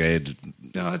PC brigade.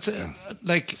 No, it's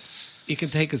like you can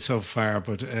take it so far,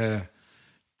 but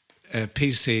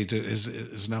PC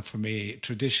is not for me.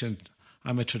 Tradition.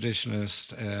 I'm a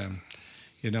traditionalist.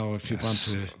 You know, if you want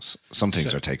to... Some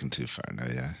things are taken too far now,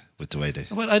 yeah, with the way they...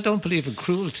 Well, I don't believe in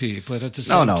cruelty, but at the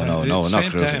same time... No,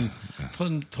 not cruelty.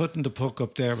 Putting the Puck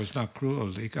up there was not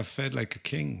cruel. He got fed like a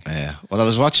king. Yeah. Well, I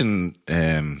was watching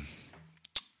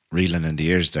Reeling in the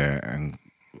Ears there, and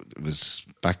it was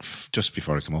back just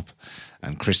before I came up,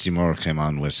 and Christy Moore came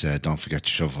on with "Don't forget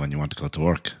your shovel when you want to go to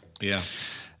work." Yeah.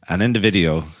 And in the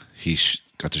video, he's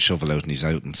got the shovel out and he's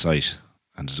out in sight,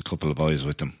 and there's a couple of boys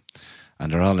with him.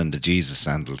 And they're all in the Jesus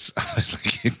sandals. I was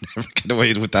like, you'd never get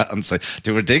away with that on site.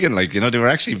 They were digging, like, you know, they were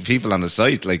actually people on the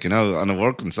site, like, you know, on a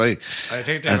working site. I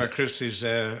think they were Christie's...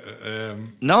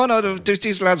 No,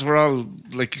 these lads were all,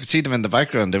 like, you could see them in the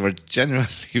background. They were generally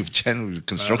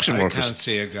construction workers. I can't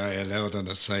see a guy allowed on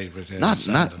the site with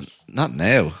not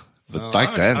now, but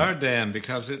back then. Or then,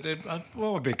 because it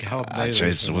what big help. There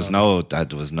was no... Of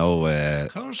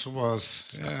course it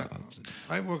was, yeah.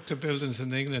 I worked at buildings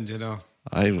in England, you know.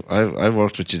 I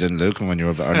worked with you in Lucan when you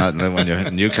were, or not when you're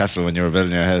in Newcastle when you were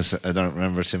building your house. I don't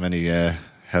remember too many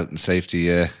health and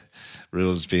safety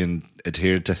rules being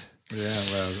adhered to. Yeah,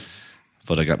 well,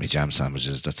 but I got me jam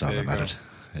sandwiches. That's all that mattered.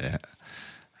 Yeah,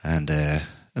 and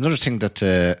another thing that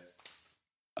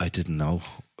I didn't know,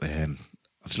 I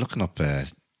was looking up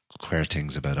queer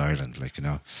things about Ireland, like, you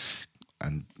know.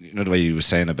 And you know the way you were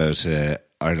saying about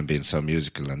Ireland being so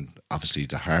musical, and obviously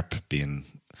the harp being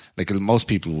like, most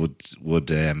people would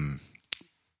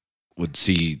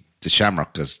see the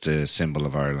shamrock as the symbol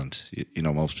of Ireland. You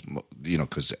know,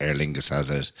 because Aer Lingus has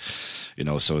it. You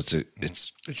know, so it's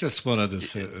just one of the.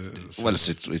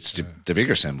 It's the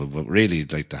bigger symbol, but really,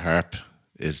 like, the harp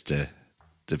is the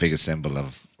biggest symbol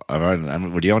of Ireland,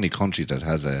 and we're the only country that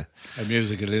has a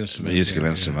musical instrument.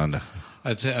 Instrument.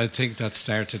 I think that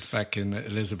started back in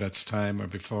Elizabeth's time or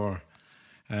before,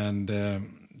 and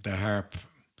the harp,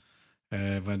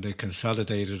 when they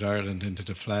consolidated Ireland into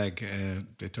the flag,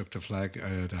 they took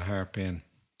the harp in.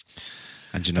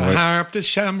 And you know, the harp, the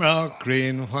shamrock,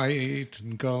 green, white,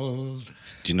 and gold.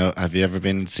 Do you know? Have you ever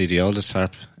been to see the oldest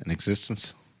harp in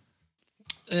existence?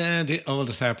 The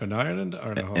oldest harp in Ireland,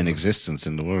 or the whole in existence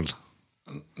in the world?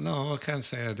 No, I can't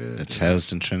say I did. It's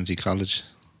housed in Trinity College.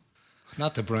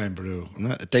 Not the Brian Boru.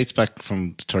 No, it dates back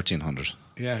from 1300.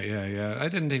 Yeah. I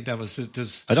didn't think that was.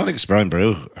 I don't think it's Brian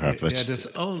Boru harp. Yeah, there's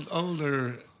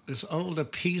older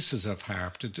pieces of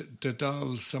harp. The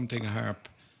Doll something harp,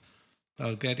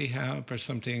 Dalgetty harp or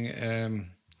something.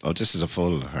 This is a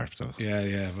full harp though.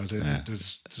 Yeah, but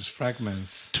there's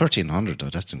fragments. 1300 though,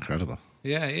 that's incredible.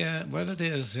 Yeah. Well, it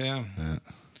is. Yeah.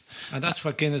 And that's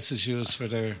what Guinness is used for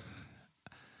their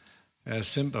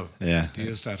symbol. Yeah, to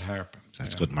use that harp.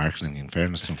 That's good marketing, in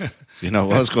fairness to him. You know,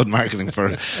 it was good marketing for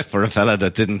a fella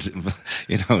that didn't,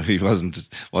 you know, he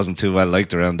wasn't too well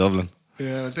liked around Dublin.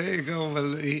 Yeah, there you go.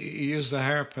 Well, he used the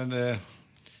harp, and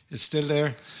it's still there.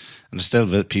 And there's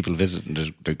still people visiting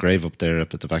the grave up there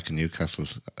up at the back of Newcastle.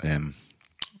 I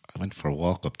went for a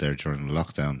walk up there during the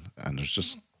lockdown, and there's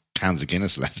just cans of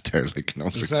Guinness left there. Like, you know,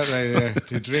 is that right?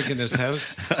 Do you drink in his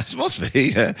house? It must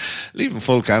be. Leaving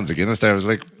full cans of Guinness there. I was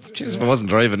like, jeez, if I wasn't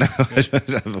driving now, I'd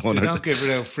have one. You don't give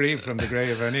it out free from the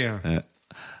grave anyhow.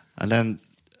 And then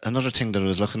another thing that I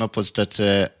was looking up was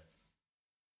that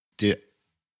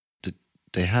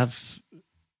they have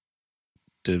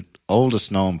the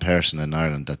oldest known person in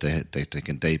Ireland that they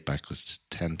can date back was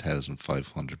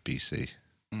 10,500 BC.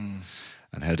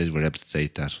 And how they were able to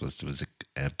date that was there was a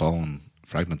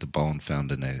fragment of bone found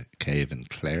in a cave in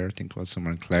Clare, I think it was,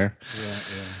 somewhere in Clare.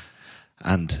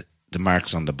 Yeah. And the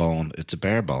marks on the bone, it's a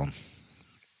bear bone,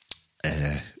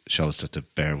 shows that the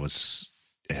bear was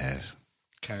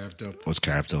carved up. Was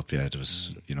carved up, yeah. There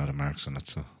was, you know, the marks on it.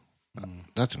 So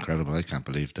that's incredible. I can't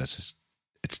believe that it's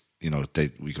you know,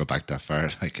 we go back that far,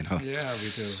 like, you know. Yeah, we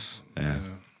do. Yeah.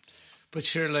 But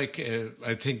sure, like,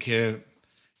 I think, you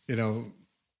know,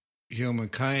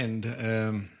 humankind,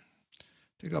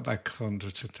 they go back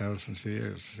hundreds of thousands of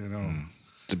years, you know.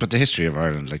 But the history of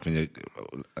Ireland, like, when you,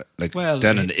 like, well,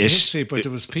 then in history, but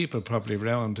there was people probably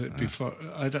around before,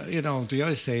 you know, the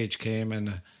Ice Age came,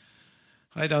 and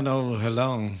I don't know how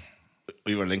long.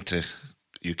 We were linked to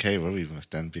UK, were we, back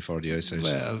then, before the Ice Age?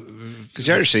 Well, because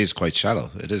the Irish Sea is quite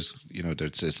shallow. It is, you know,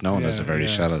 it's known as a very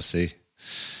shallow sea.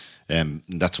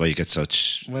 That's why you get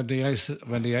such. When the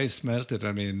ice melted,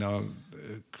 I mean, all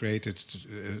created.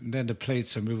 Then the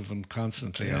plates are moving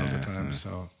constantly all the time. Yeah.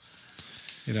 So,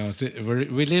 you know,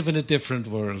 we live in a different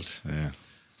world. Yeah,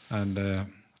 and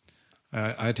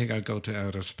I think I'll go to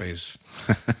outer space.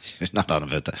 You're not on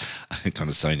about that. I'm going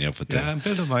to sign you up with that. Yeah, I'm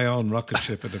building my own rocket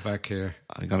ship at the back here.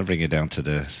 I'm going to bring you down to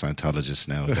the Scientologists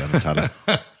now down in Tala.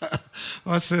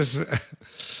 What's this?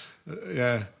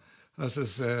 What's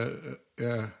this?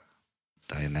 Yeah.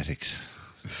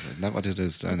 Dianetics. Isn't that what it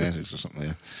is? Dianetics or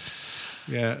something,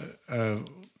 yeah.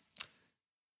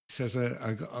 He says,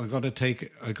 I'm going to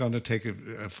take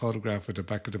a photograph of the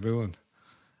back of the moon.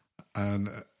 And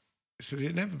he said,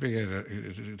 you'd never be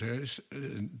there's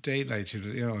daylight,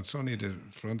 you know, it's only the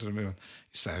front of the moon.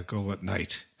 He said, I'll go at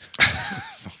night.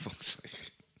 For fuck's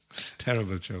sake.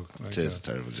 Terrible joke. It is a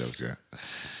terrible joke,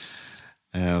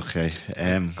 yeah. Okay.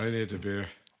 I need a beer.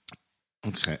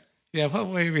 Okay. Yeah, what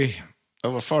way we... Oh,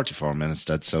 we're 44 minutes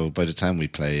dead, so by the time we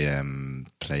play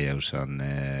out on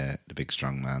The Big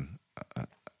Strong Man,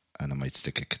 and I might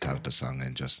stick a Catalpa song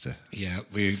in just to... Yeah,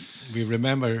 we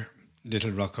remember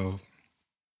Little Rocco,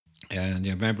 and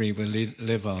your memory will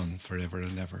live on forever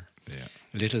and ever. Yeah.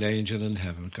 Little angel in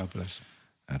heaven, God bless him.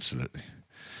 Absolutely.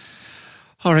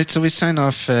 All right, so we sign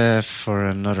off for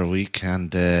another week,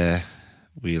 and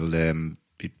we'll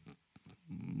be...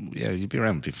 Yeah, you'll be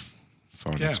around before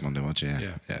next Monday, won't you?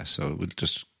 Yeah. So we'll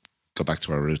just go back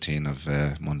to our routine of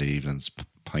Monday evenings,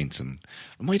 pints, and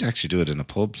we might actually do it in a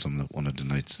pub one of the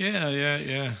nights.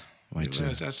 Yeah.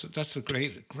 That's a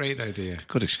great idea.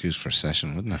 Good excuse for a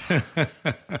session, wouldn't it?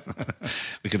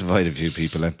 We could invite a few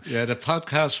people in. Yeah, the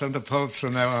podcast from the pubs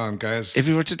from now on, guys. If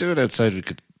we were to do it outside, we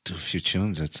could do a few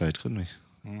tunes outside, couldn't we?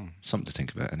 Something to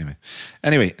think about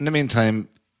Anyway, in the meantime,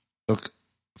 look,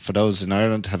 for those in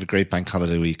Ireland, have a great bank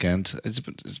holiday weekend. Is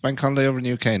bank holiday over in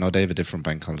the UK? No, they have a different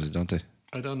bank holiday, don't they?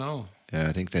 I don't know. Yeah,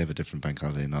 I think they have a different bank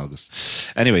holiday in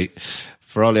August. Anyway,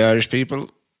 for all the Irish people,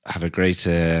 have a great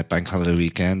bank holiday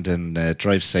weekend and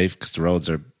drive safe, because the roads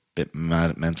are a bit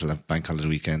mental at bank holiday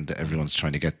weekend. Everyone's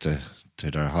trying to get to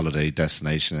their holiday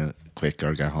destination quick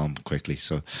or get home quickly.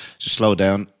 So just slow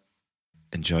down,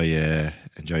 enjoy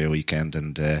your weekend,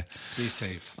 and be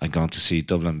safe. I'm going to see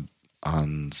Dublin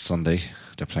on Sunday.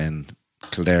 They're playing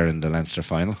Kildare in the Leinster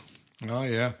final. Oh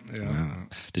yeah.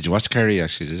 Did you watch Kerry?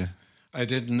 Actually, did you? I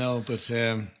didn't know, but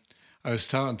I was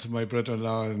talking to my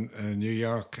brother-in-law in New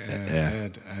York,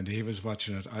 Ed, and he was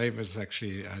watching it. I was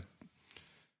actually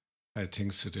had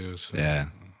things to do. So. Yeah.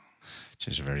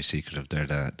 Just very secretive there.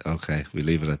 That okay, we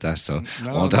leave it at that. So it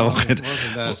wasn't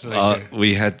that.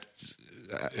 We had,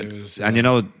 and you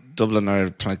know, Dublin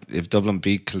if Dublin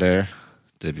beat Kildare,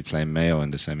 they'd be playing Mayo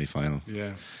in the semi-final.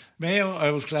 Yeah, Mayo.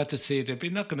 I was glad to see they'd be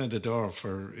knocking on the door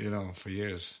for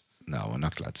years. No, we're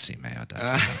not glad to see Mayo.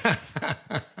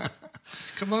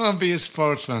 Come on, be a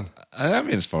sportsman. I am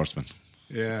being a sportsman.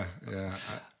 Yeah.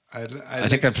 I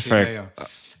think I prefer.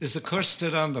 Is the curse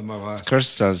still on them or what? Curse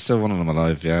still one of them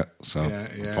alive, yeah. So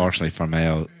unfortunately for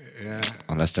Mayo,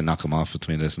 unless they knock him off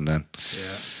between this and then.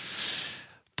 Yeah.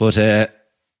 But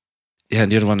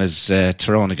and the other one is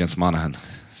Tyrone against Monaghan.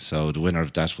 So the winner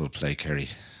of that will play Kerry.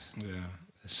 Yeah.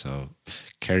 So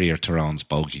Kerry or Tyrone's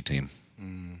bogey team.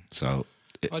 So.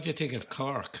 What do you think of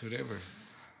Cork? Whatever.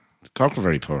 Cork were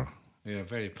very poor. Yeah,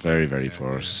 very poor. Very, very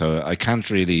poor. Yeah. So I can't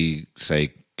really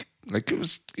say, like, it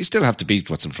was. You still have to beat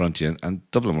what's in front of you. And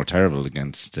Dublin were terrible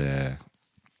against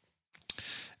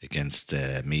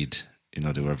Meath. You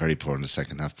know, they were very poor in the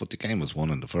second half, but the game was won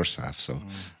in the first half. So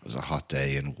it was a hot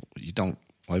day, and you don't.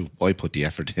 Why put the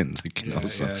effort in? Like, you know,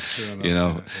 so true enough, you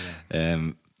know.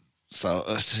 So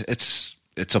it's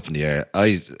up in the air.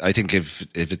 I think if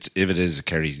it is a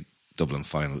Kerry Dublin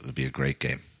final, it'll be a great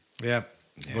game. Yeah,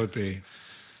 would be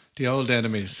the old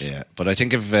enemies. Yeah, but I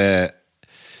think if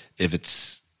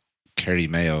it's Kerry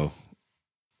Mayo,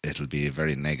 it'll be a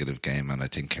very negative game, and I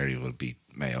think Kerry will beat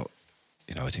Mayo.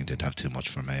 You know, I think they'd have too much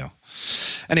for Mayo.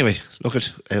 Anyway, look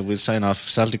we'll sign off.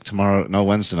 Celtic tomorrow. No,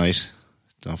 Wednesday night.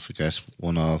 Don't forget,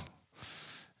 1-1.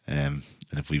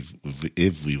 And if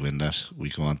we win that, we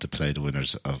go on to play the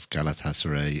winners of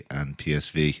Galatasaray and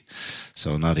PSV.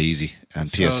 So not easy. And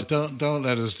so don't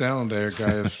let us down there,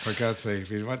 guys. For God's sake,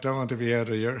 we don't want to be out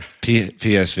of your.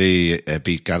 PSV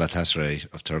beat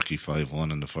Galatasaray of Turkey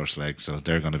 5-1 in the first leg, so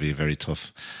they're going to be very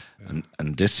tough. Yeah.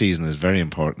 And this season is very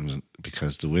important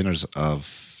because the winners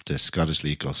of the Scottish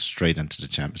League go straight into the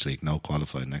Champions League, no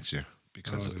qualifying next year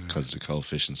because of the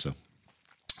coefficient. So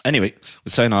anyway,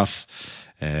 we'll sign off.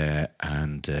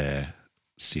 And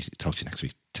talk to you next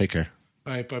week. Take care.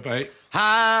 Bye.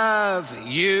 Have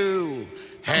you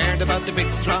heard about the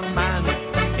big strong man?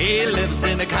 He lives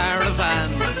in a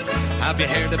caravan. Have you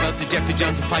heard about the Jeffrey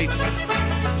Johnson fight?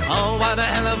 Oh, what a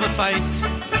hell of a fight.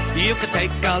 You could take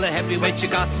all the heavyweight you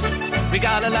got. We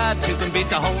got a lad who can beat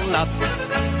the whole lot.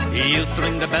 He used to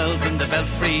ring the bells in the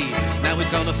belfry. Now he's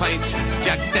gonna fight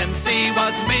Jack Dempsey.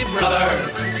 What's me brother?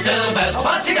 Sylvester.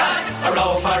 What's he got? A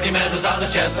row of 40 medals on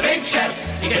his chest. Big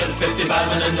chest. He killed 50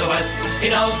 badmen in the west. He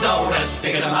knows no rest.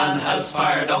 Bigger the man has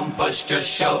fire. Don't push, just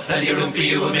show. Plenty of room for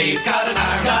you and me. He's got an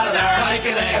arm. Like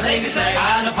a leg. A lady's leg.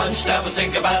 And a punch that will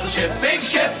sink a battleship. Big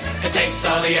ship. It takes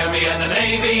all the army and the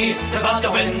navy to put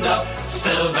the wind up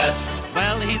Sylvester.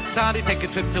 Well, he thought he'd take a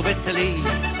trip to Italy.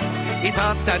 He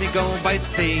thought that he'd go by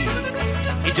sea.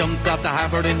 He jumped off the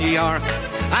harbour in New York,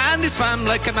 and he swam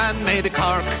like a man made of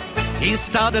cork. He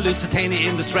saw the Lusitania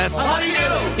in distress. Well, what do you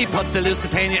do? He put the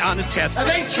Lusitania on his chest. A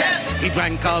big chest. He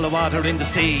drank all the water in the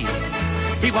sea.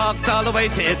 He walked all the way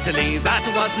to Italy. That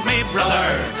was me brother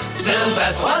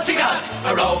Sylvester. What's he got?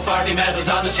 A row of 40 medals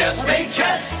on his chest. Big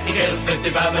chest. He killed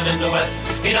 50 badmen in the west.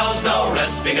 He knows no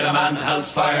rest. Bigger the man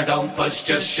has fire. Don't push,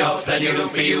 just show. Plenty of room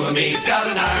for you and me. He's got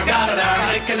an arm.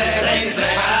 Like a leg.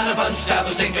 And a bunch that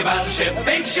will sink a battleship.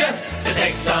 Big ship. It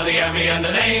takes all the army and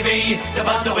the navy to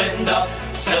put the wind up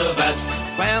Sylvester.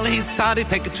 Well, he thought he'd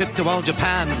take a trip to old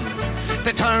Japan.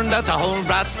 They turned out the whole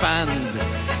brass band.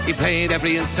 He played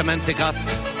every instrument they got.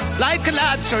 Like a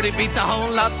lad, sure he beat the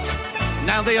whole lot.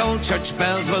 Now the old church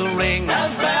bells will ring.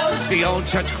 Bells, bells. The old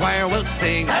church choir will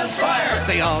sing. Bells choir.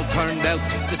 They all turned out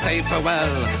to say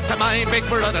farewell to my big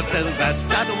brother Sylvester.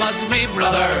 That was me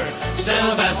brother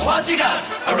Sylvester. What's he got?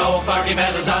 A row of 40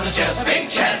 medals on his chest. A big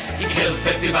chest. He killed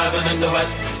 50 babin in the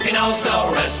west. He knows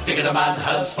no rest. Bigger the man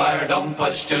has fire. Don't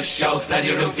push, just shout. Plenty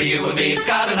of room for you and me. He's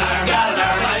got an arm.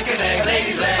 Like an egg. A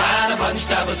lady's leg. And a punch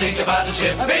that will sink about the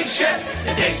ship. A big ship.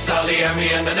 It takes all the army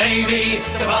and the navy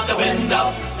to put the wind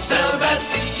up.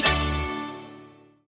 Sylvester.